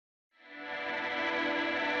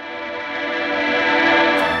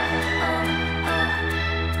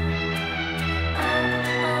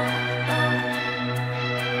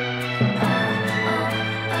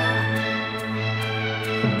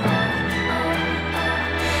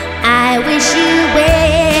wish you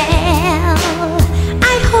well.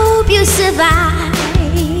 I hope you survive.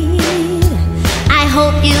 I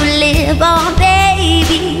hope you live on,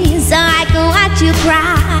 baby, so I can watch you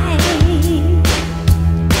cry.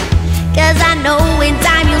 'Cause I know in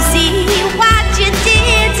time you'll see what you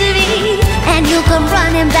did to me, and you'll come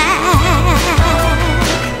running back.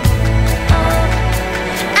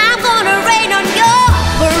 I'm gonna rain on your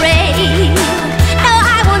parade. No,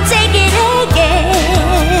 I won't take it again.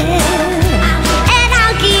 And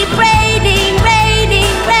I'll keep raining,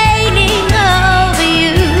 raining, raining over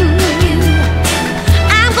you.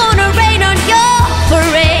 I'm gonna rain on your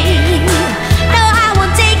parade. No, I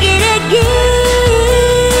won't take it again.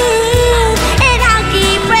 And I'll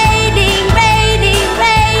keep raining, raining,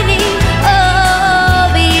 raining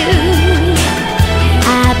over you.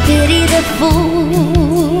 I pity the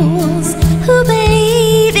fools who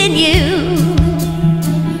believe in you,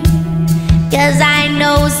 'cause I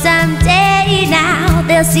know someday now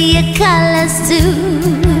they'll see your colors too.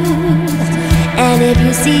 And if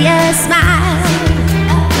you see a smile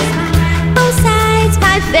both sides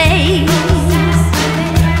my face,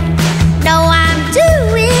 know I'm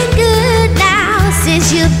doing good now since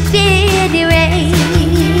you've been erased.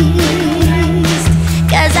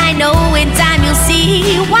 'Cause I know in time you'll see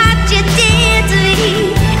what you did to me,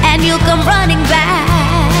 and you'll come running back.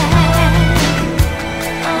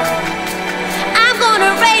 I'm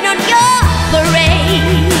gonna rain on your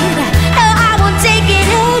parade. No, I won't take it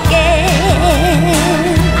again.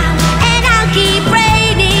 And I'll keep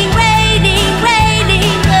raining, raining,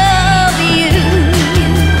 raining over you.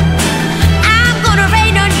 I'm gonna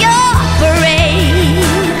rain on your parade.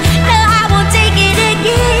 No, I won't take it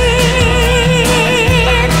again.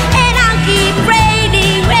 And I'll keep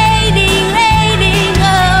raining, raining, raining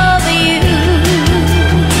over you.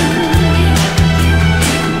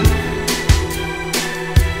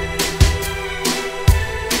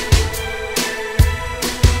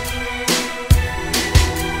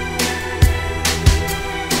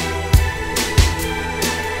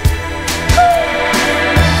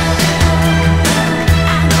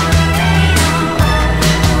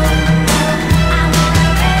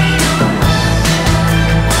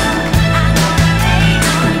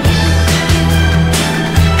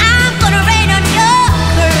 I'm gonna rain on your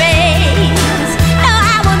parades. No,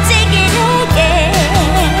 I won't take it again.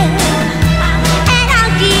 And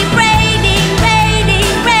I'll keep raining,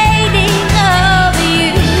 raining, raining over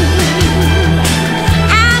you.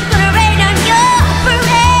 I'm gonna rain on your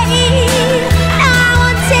parade. No, I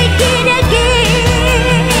won't take it again.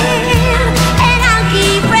 And I'll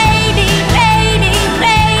keep raining, raining,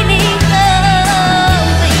 raining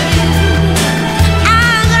over you.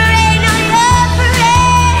 I'm gonna rain on your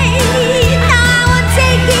parade. No, I won't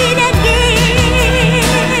take it again.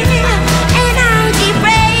 And I'll keep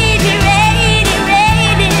raining, raining,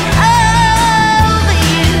 raining over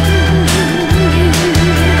you.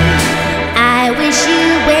 I wish you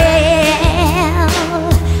well.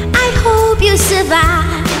 I hope you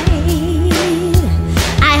survive.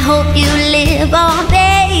 I hope you live on,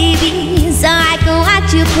 baby, so I can watch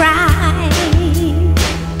you cry.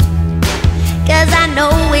 'Cause I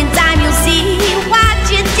know in time you'll see what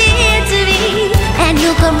you did to me, and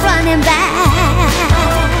you'll come running back.